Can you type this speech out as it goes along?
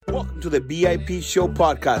welcome to the VIP Show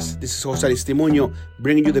podcast. This is Jose Aristimuño,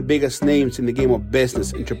 bringing you the biggest names in the game of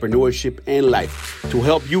business, entrepreneurship, and life to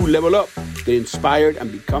help you level up, get inspired,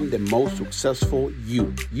 and become the most successful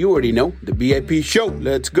you. You already know, the VIP Show.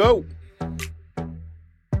 Let's go.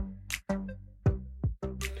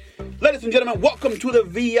 Ladies and gentlemen, welcome to the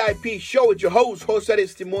VIP Show. It's your host, Jose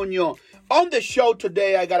Aristimuño. On the show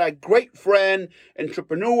today, I got a great friend,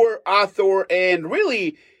 entrepreneur, author, and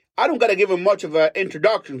really, I don't got to give him much of an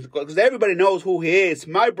introduction because everybody knows who he is.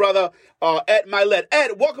 My brother, Ed Mylett.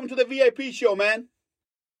 Ed, welcome to the VIP Show, man.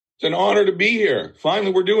 It's an honor to be here.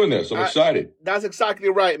 Finally, we're doing this. I'm excited. That's exactly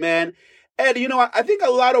right, man. Ed, you know, I think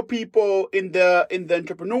a lot of people in the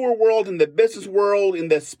entrepreneur world, in the business world, in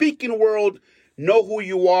the speaking world, know who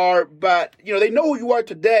you are, but, you know, they know who you are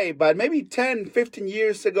today, but maybe 10, 15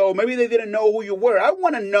 years ago, maybe they didn't know who you were. I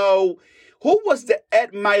want to know, who was the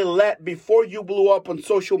Ed Mylett before you blew up on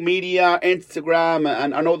social media, Instagram,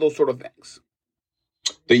 and all those sort of things?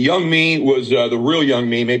 The young me was the real young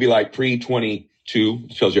me, maybe like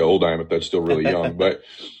pre-22. Tells you how old I am if that's still really young, but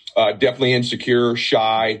definitely insecure,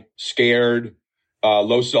 shy, scared,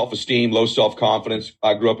 low self-esteem, low self-confidence.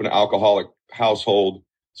 I grew up in an alcoholic household.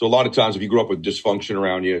 So a lot of times if you grew up with dysfunction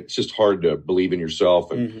around you, it's just hard to believe in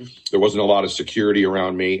yourself. And there wasn't a lot of security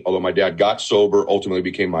around me, although my dad got sober, ultimately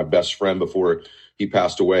became my best friend before he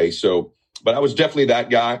passed away. So, but I was definitely that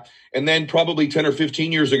guy. And then probably 10 or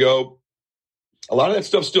 15 years ago, a lot of that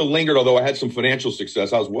stuff still lingered, although I had some financial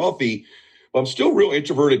success. I was wealthy, but I'm still a real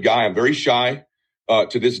introverted guy. I'm very shy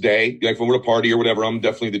to this day. Like if I'm at a party or whatever, I'm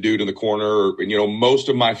definitely the dude in the corner. And, you know, most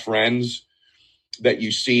of my friends that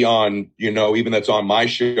you see on, you know, even that's on my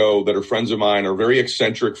show that are friends of mine are very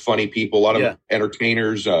eccentric, funny people, a lot of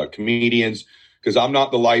entertainers, comedians, because I'm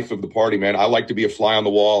not the life of the party, man. I like to be a fly on the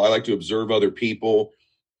wall. I like to observe other people.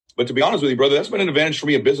 But to be honest with you, brother, that's been an advantage for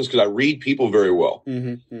me in business because I read people very well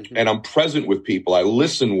and I'm present with people. I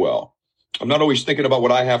listen well. I'm not always thinking about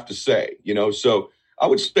what I have to say, you know, so I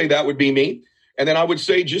would say that would be me. And then I would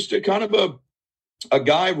say just a kind of a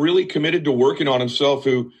guy really committed to working on himself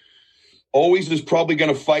who always is probably going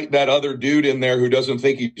to fight that other dude in there who doesn't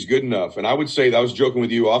think he's good enough. And I would say, that I was joking with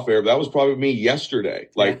you off air, but that was probably me yesterday.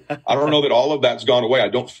 Like, I don't know that all of that's gone away. I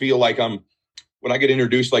don't feel like when I get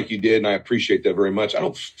introduced like you did, and I appreciate that very much, I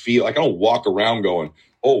don't feel like I don't walk around going,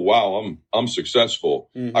 oh, wow, I'm successful.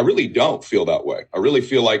 I really don't feel that way. I really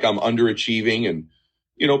feel like I'm underachieving and,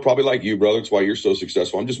 you know, probably like you, brother. It's why you're so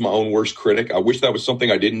successful. I'm just my own worst critic. I wish that was something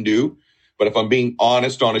I didn't do. But if I'm being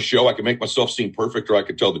honest on a show, I can make myself seem perfect or I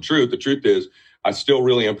could tell the truth. The truth is, I still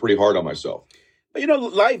really am pretty hard on myself. But, you know,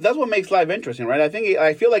 life, that's what makes life interesting, right?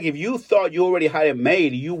 I feel like if you thought you already had it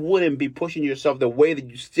made, you wouldn't be pushing yourself the way that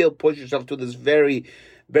you still push yourself to this very,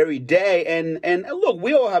 very day. And look,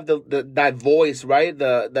 we all have that voice, right?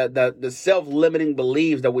 The self-limiting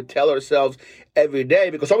beliefs that we tell ourselves every day,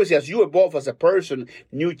 because obviously as you evolve as a person,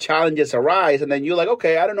 new challenges arise, and then you're like,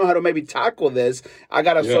 okay, I don't know how to maybe tackle this. I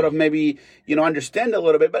got to sort of maybe, you know, understand a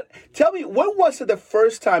little bit. But tell me, when was it the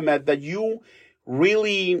first time that you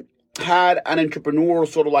really had an entrepreneurial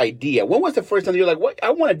sort of idea? When was the first time you're like, what,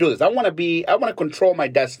 I want to do this. I want to control my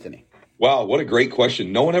destiny. Wow, what a great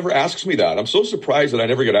question. No one ever asks me that. I'm so surprised that I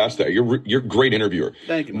never get asked that. You're a great interviewer.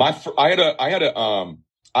 Thank you.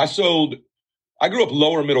 I grew up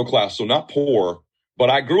lower middle class, so not poor, but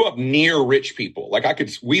I grew up near rich people. Like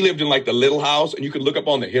we lived in like the little house and you could look up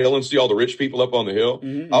on the hill and see all the rich people up on the hill.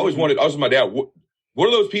 I was with my dad. What do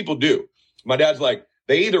those people do? My dad's like,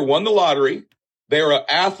 they either won the lottery, they're an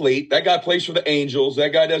athlete, that guy plays for the Angels, that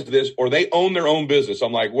guy does this, or they own their own business.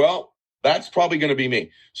 I'm like, well, that's probably going to be me.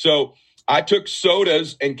 So I took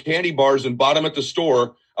sodas and candy bars and bought them at the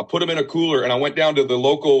store. I put them in a cooler and I went down to the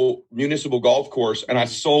local municipal golf course and I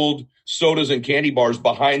sold sodas and candy bars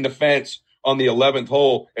behind the fence on the 11th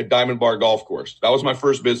hole at Diamond Bar Golf Course. That was my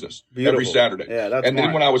first business. Beautiful. Every Saturday. Yeah, that's and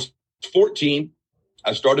then when I was 14,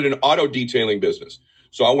 I started an auto detailing business.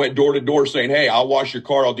 So I went door to door saying, hey, I'll wash your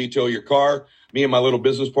car. I'll detail your car. Me and my little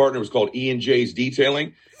business partner was called E&J's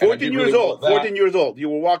Detailing. 14 years old. 14 years old. You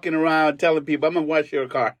were walking around telling people, I'm going to wash your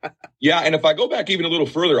car. Yeah. And if I go back even a little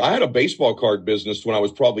further, I had a baseball card business when I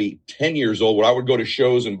was probably 10 years old, where I would go to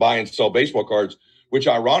shows and buy and sell baseball cards, which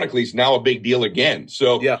ironically is now a big deal again.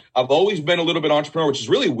 So I've always been a little bit entrepreneur, which is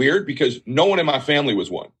really weird because no one in my family was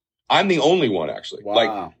one. I'm the only one, actually. Wow.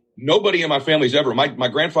 Like nobody in my family's ever. My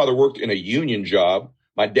grandfather worked in a union job.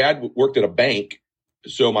 My dad worked at a bank.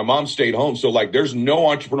 So my mom stayed home. So like, there's no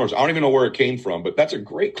entrepreneurs. I don't even know where it came from, but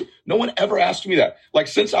no one ever asked me that. Like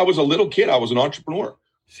since I was a little kid, I was an entrepreneur.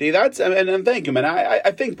 See, and thank you, man. I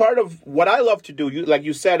think part of what I love to do, like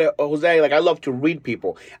you said, Jose, like I love to read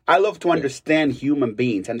people. I love to understand human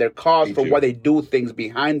beings and their cause for why they do things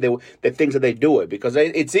behind the things that they do it. Because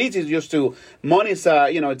it's easy just to, money is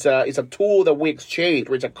it's a tool that we exchange,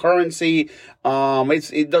 it's a currency.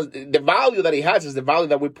 The value that it has is the value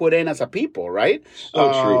that we put in as a people, right?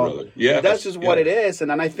 So true, brother. Yeah, that's just what it is. And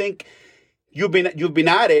I think you've been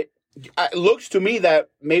at it. It looks to me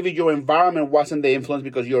that maybe your environment wasn't the influence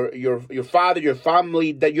because your father, your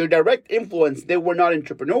family, that your direct influence, they were not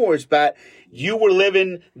entrepreneurs, but you were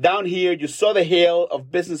living down here. You saw the hill of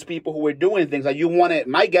business people who were doing things that you wanted.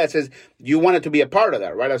 My guess is you wanted to be a part of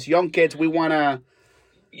that, right? As young kids, we want to.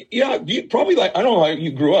 Yeah, you probably I don't know how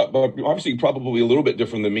you grew up, but obviously probably a little bit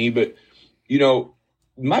different than me. But,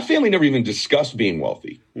 my family never even discussed being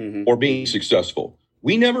wealthy or being successful.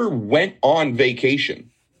 We never went on vacation.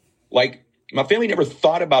 Like, my family never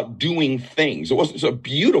thought about doing things. It's a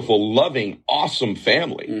beautiful, loving, awesome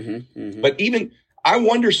family. But even, I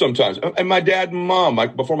wonder sometimes, and my dad and mom,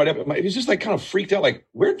 before my dad, it was just like kind of freaked out, like,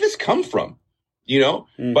 where did this come from?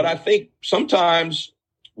 But I think sometimes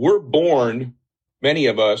we're born, many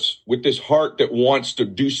of us, with this heart that wants to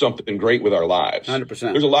do something great with our lives. 100%.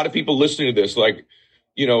 There's a lot of people listening to this, like,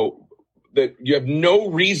 that you have no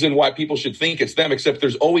reason why people should think it's them, except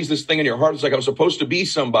there's always this thing in your heart. It's like, I'm supposed to be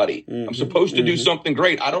somebody. I'm supposed to do something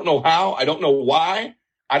great. I don't know how. I don't know why.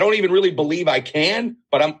 I don't even really believe I can,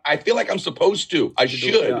 but I feel like I'm supposed to. I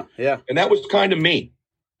should. Yeah. And that was kind of me.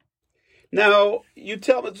 Now, you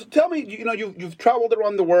tell me, you've traveled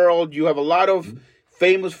around the world. You have a lot of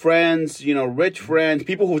famous friends, rich friends,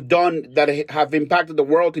 people that have impacted the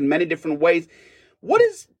world in many different ways. What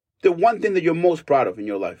is the one thing that you're most proud of in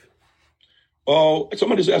your life? Oh,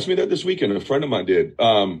 someone just asked me that this weekend. A friend of mine did.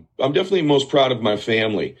 I'm definitely most proud of my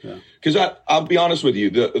family because I'll be honest with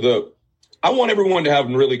you. I want everyone to have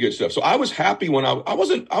really good stuff. So I was happy when I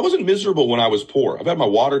wasn't miserable when I was poor. I've had my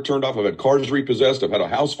water turned off. I've had cars repossessed. I've had a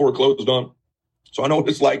house foreclosed on. So I know what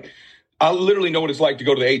it's like. I literally know what it's like to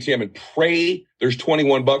go to the ATM and pray there's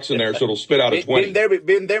 $21 in there so it'll spit out a 20.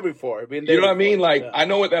 Been there before. You know what I mean? Like, I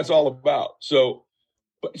know what that's all about. So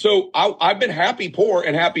I've been happy poor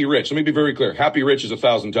and happy rich. Let me be very clear. Happy rich is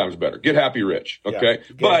 1,000 times better. Get happy rich. Okay.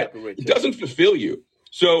 But it doesn't fulfill you.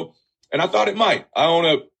 So, and I thought it might. I own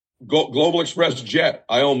a Global Express jet.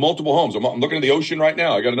 I own multiple homes. I'm looking at the ocean right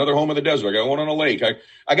now. I got another home in the desert. I got one on a lake.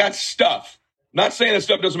 I got stuff. Not saying that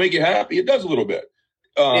stuff doesn't make you happy. It does a little bit.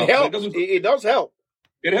 It helps. It does help.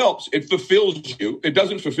 It helps. It fulfills you. It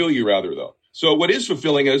doesn't fulfill you, rather, though. So what is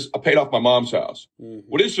fulfilling is I paid off my mom's house.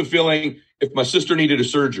 What is fulfilling if my sister needed a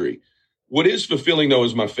surgery? What is fulfilling, though,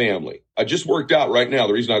 is my family. I just worked out right now.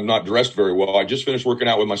 The reason I'm not dressed very well, I just finished working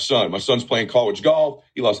out with my son. My son's playing college golf.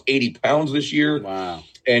 He lost 80 pounds this year. Wow.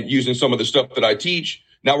 And using some of the stuff that I teach.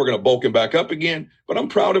 Now we're going to bulk him back up again. But I'm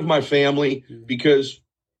proud of my family because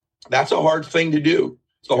that's a hard thing to do.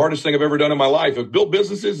 It's the hardest thing I've ever done in my life. If build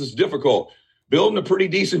businesses is difficult. Building a pretty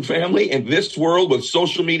decent family in this world with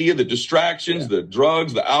social media, the distractions, the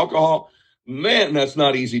drugs, the alcohol, man, that's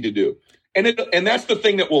not easy to do. And that's the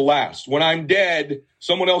thing that will last. When I'm dead,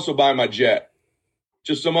 someone else will buy my jet.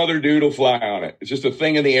 Just some other dude will fly on it. It's just a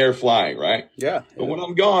thing in the air flying, right? Yeah. But when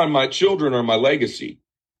I'm gone, my children are my legacy.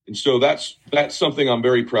 And so that's something I'm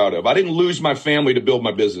very proud of. I didn't lose my family to build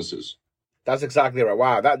my businesses. That's exactly right.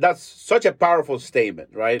 Wow, that's such a powerful statement,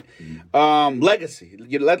 right? Legacy.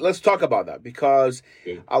 Let's talk about that because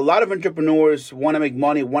a lot of entrepreneurs want to make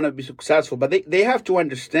money, want to be successful, but they have to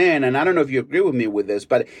understand, and I don't know if you agree with me with this,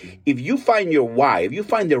 but if you find your why, if you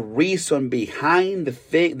find the reason behind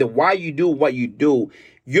the why you do what you do,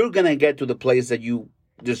 you're going to get to the place that you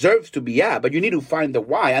deserves to be at, but you need to find the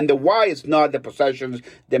why, and the why is not the possessions,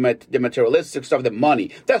 the materialistic stuff, the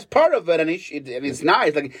money. That's part of it, and it's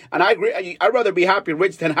nice. Like, and I agree. I'd rather be happy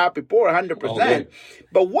rich than happy poor, 100%.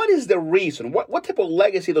 But what is the reason? What type of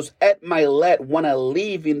legacy does Ed Mylett want to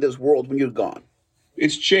leave in this world when you're gone?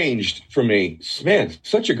 It's changed for me, man.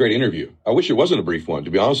 Such a great interview. I wish it wasn't a brief one.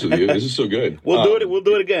 To be honest with you, this is so good. We'll do it. We'll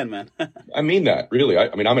do it again, man. I mean that really.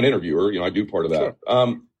 I mean, I'm an interviewer. I do part of that.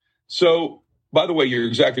 Sure. So. By the way, you're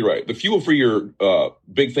exactly right. The fuel for your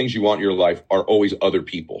big things you want in your life are always other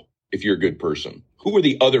people, if you're a good person. Who are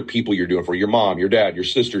the other people you're doing for? Your mom, your dad, your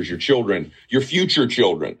sisters, your children, your future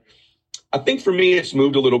children. I think for me, it's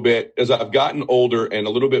moved a little bit as I've gotten older and a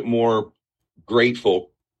little bit more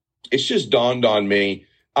grateful. It's just dawned on me,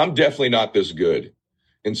 I'm definitely not this good.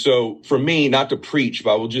 And so for me, not to preach,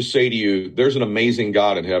 but I will just say to you, there's an amazing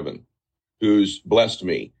God in heaven who's blessed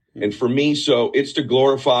me. And for me, so it's to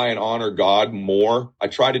glorify and honor God more. I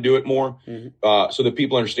try to do it more so that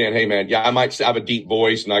people understand, hey, man, yeah, I might have a deep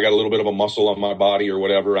voice and I got a little bit of a muscle on my body or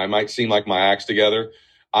whatever. I might seem like my act's together.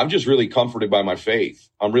 I'm just really comforted by my faith.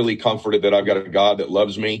 I'm really comforted that I've got a God that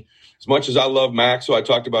loves me. As much as I love Max, who I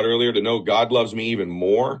talked about earlier, to know God loves me even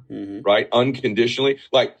more, right? Unconditionally.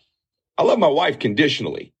 Like, I love my wife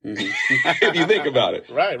conditionally, if you think about it.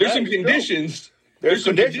 There's some conditions. There's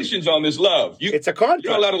some conditions on this love. It's a contract.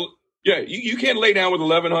 You're allowed to, you can't lay down with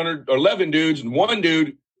 1,100 or 11 dudes and one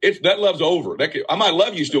dude. That love's over. I might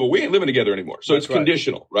love you still, but we ain't living together anymore. So it's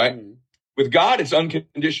conditional, right? With God, it's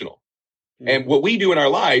unconditional. And what we do in our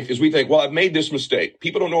life is we think, well, I've made this mistake.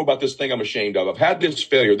 People don't know about this thing I'm ashamed of. I've had this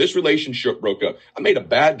failure. This relationship broke up. I made a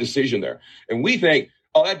bad decision there. And we think,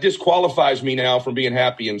 oh, that disqualifies me now from being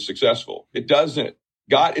happy and successful. It doesn't.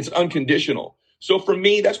 God, it's unconditional. So for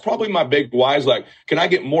me, that's probably my big why is like, can I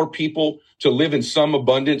get more people to live in some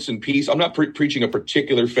abundance and peace? I'm not preaching a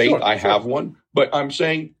particular faith. I have one, but I'm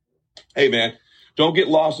saying, hey, man, don't get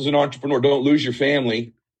lost as an entrepreneur. Don't lose your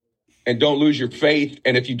family and don't lose your faith.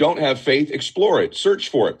 And if you don't have faith, explore it, search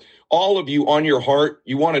for it. All of you on your heart,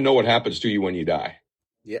 you want to know what happens to you when you die.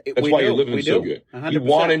 Yeah, that's why you're living so good. 100%. You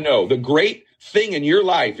want to know. The great thing in your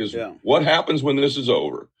life is what happens when this is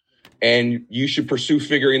over. And you should pursue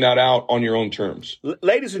figuring that out on your own terms.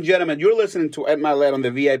 Ladies and gentlemen, you're listening to Ed Mylett on the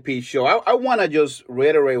VIP show. I want to just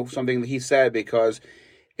reiterate something that he said because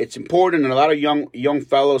it's important, and a lot of young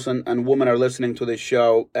fellows and women are listening to this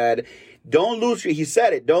show. And don't lose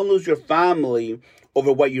your family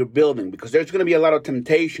over what you're building, because there's going to be a lot of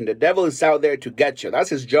temptation. The devil is out there to get you. That's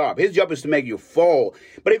his job. His job is to make you fall.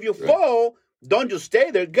 But if you fall, don't just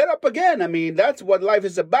stay there. Get up again. I mean, that's what life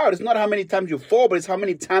is about. It's not how many times you fall, but it's how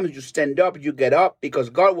many times you stand up, you get up,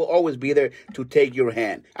 because God will always be there to take your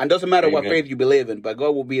hand. And it doesn't matter what faith you believe in, but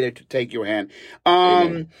God will be there to take your hand.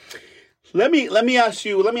 Let me ask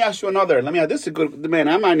you another. This is a good, man,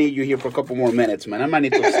 I might need you here for a couple more minutes, man. I might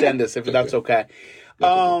need to extend this if that's okay.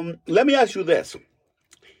 Let me ask you this.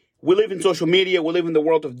 We live in social media. We live in the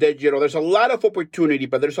world of digital. There's a lot of opportunity,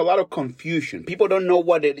 but there's a lot of confusion. People don't know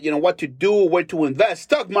what to do, where to invest.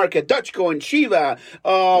 Stock market, Dogecoin, Shiba.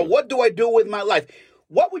 What do I do with my life?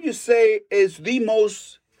 What would you say is the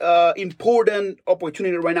most important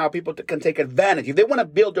opportunity right now people can take advantage if they want to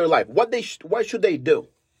build their life? What should they do?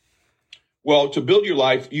 Well, to build your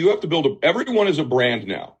life, you have to everyone is a brand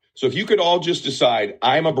now. So if you could all just decide,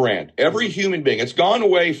 I'm a brand. Every human being, it's gone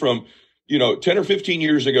away from 10 or 15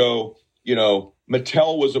 years ago,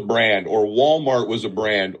 Mattel was a brand, or Walmart was a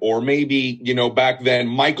brand, or maybe, back then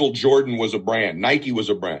Michael Jordan was a brand, Nike was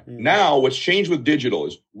a brand. Now what's changed with digital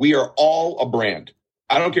is we are all a brand.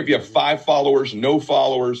 I don't care if you have 5 followers, no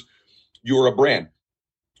followers, you're a brand.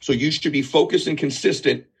 So you should be focused and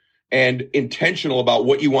consistent and intentional about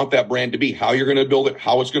what you want that brand to be, how you're going to build it,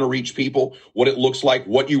 how it's going to reach people, what it looks like,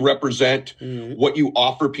 what you represent, what you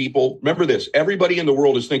offer people. Remember this, everybody in the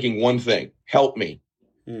world is thinking one thing: help me,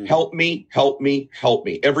 help me, help me, help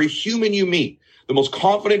me. Every human you meet, the most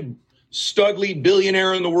confident, studly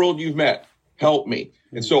billionaire in the world you've met, help me.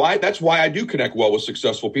 And so that's why I do connect well with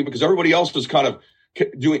successful people, because everybody else is kind of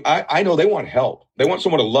doing, I know they want help. They want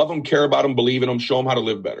someone to love them, care about them, believe in them, show them how to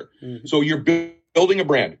live better. So you're building a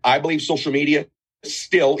brand. I believe social media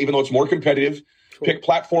still, even though it's more competitive, pick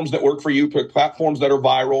platforms that work for you, pick platforms that are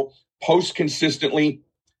viral, post consistently,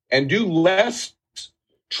 and do less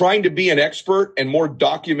trying to be an expert and more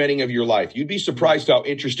documenting of your life. You'd be surprised how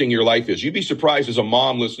interesting your life is. You'd be surprised as a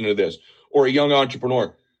mom listening to this, or a young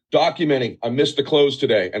entrepreneur documenting, I missed the close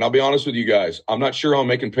today. And I'll be honest with you guys, I'm not sure how I'm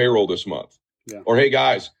making payroll this month. Or, hey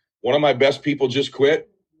guys, one of my best people just quit.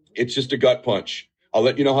 It's just a gut punch. I'll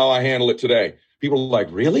let you know how I handle it today. People are like,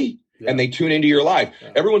 really? And they tune into your life.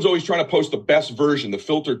 Everyone's always trying to post the best version, the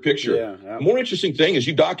filtered picture. The more interesting thing is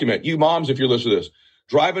you document. You moms, if you're listening to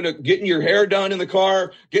this, getting your hair done in the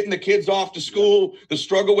car, getting the kids off to school, the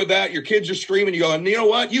struggle with that. Your kids are screaming. You go, and you know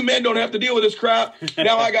what? You men don't have to deal with this crap.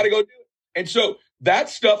 Now I got to go do it. And so that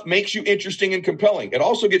stuff makes you interesting and compelling. It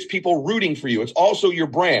also gets people rooting for you. It's also your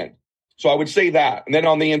brand. So I would say that. And then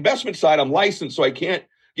on the investment side, I'm licensed, so I can't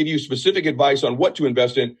give you specific advice on what to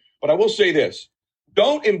invest in. But I will say this.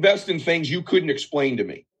 Don't invest in things you couldn't explain to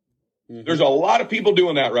me. There's a lot of people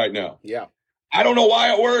doing that right now. I don't know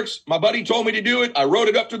why it works. My buddy told me to do it. I wrote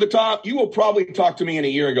it up to the top. You will probably talk to me in a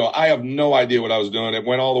year and go, I have no idea what I was doing. It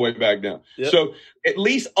went all the way back down. So at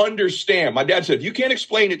least understand. My dad said, if you can't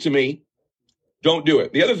explain it to me, don't do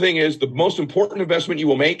it. The other thing is the most important investment you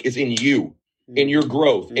will make is in you, in your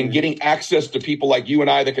growth, in getting access to people like you and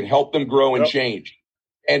I that can help them grow and change.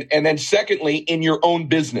 And then secondly, in your own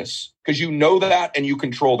business, because you know that and you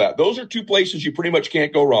control that. Those are two places you pretty much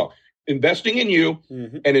can't go wrong. Investing in you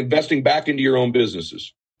and investing back into your own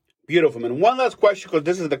businesses. Beautiful, man. One last question, because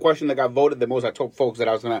this is the question that got voted the most. I told folks that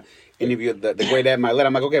I was going to interview the great Ed Mylett.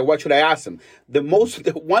 I'm like, okay, what should I ask him? The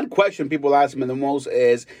one question people ask him the most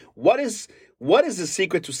is, what is the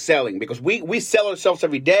secret to selling? Because we sell ourselves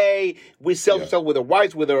every day. We sell ourselves with our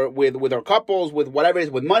wives, with our couples, with whatever it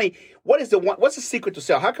is, with money. What's the secret to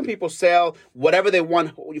sell? How can people sell whatever they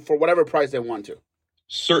want for whatever price they want to?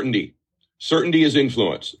 Certainty. Certainty is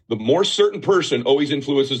influence. The more certain person always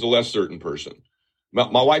influences the less certain person.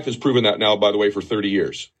 My wife has proven that now, by the way, for 30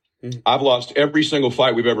 years. I've lost every single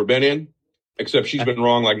fight we've ever been in, except she's been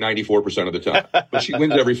wrong like 94% of the time. But she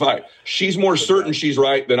wins every fight. She's more certain she's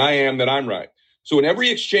right than I am that I'm right. So in every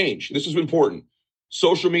exchange, this is important,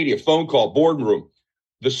 social media, phone call, boardroom,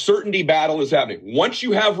 the certainty battle is happening. Once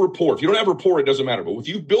you have rapport, if you don't have rapport, it doesn't matter. But if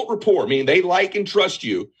you've built rapport, meaning they like and trust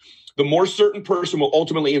you, the more certain person will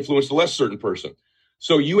ultimately influence the less certain person.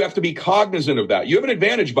 So you have to be cognizant of that. You have an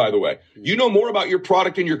advantage, by the way. You know more about your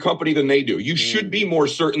product and your company than they do. You should be more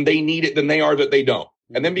certain they need it than they are that they don't.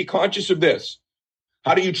 And then be conscious of this.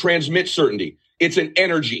 How do you transmit certainty? It's an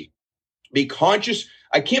energy. Be conscious.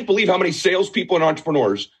 I can't believe how many salespeople and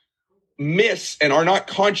entrepreneurs miss and are not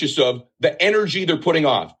conscious of the energy they're putting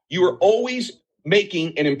off. You are always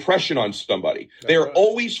making an impression on somebody. They are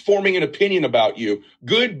always forming an opinion about you,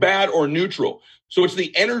 good, bad, or neutral. So it's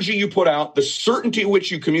the energy you put out, the certainty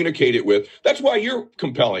which you communicate it with. That's why you're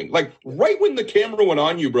compelling. Like right when the camera went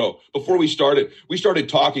on you, bro, before we started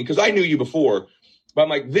talking, because I knew you before, but I'm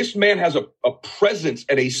like, this man has a presence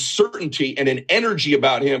and a certainty and an energy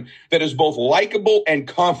about him that is both likable and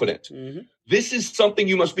confident. This is something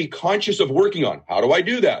you must be conscious of working on. How do I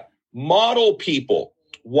do that? Model people.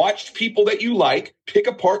 Watch people that you like, pick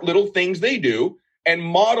apart little things they do and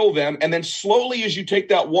model them. And then slowly, as you take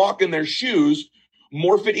that walk in their shoes,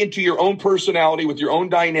 morph it into your own personality with your own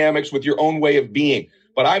dynamics, with your own way of being.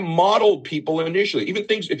 But I modeled people initially, even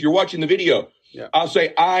things, if you're watching the video, I'll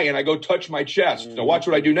say and I go touch my chest. Now watch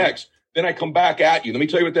what I do next. Then I come back at you. Let me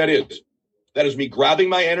tell you what that is. That is me grabbing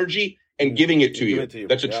my energy and giving it to you.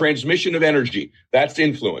 That's a transmission of energy. That's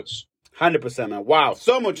influence. 100%, man. Wow.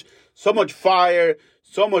 So much fire,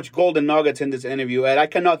 so much golden nuggets in this interview, Ed. I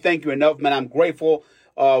cannot thank you enough, man. I'm grateful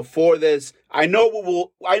for this. I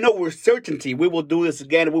know with certainty we will do this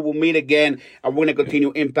again. We will meet again, and we're going to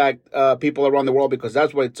continue to impact people around the world, because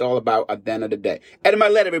that's what it's all about at the end of the day. Ed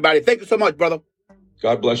Mylett, everybody. Thank you so much, brother.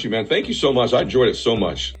 God bless you, man. Thank you so much. I enjoyed it so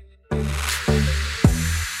much.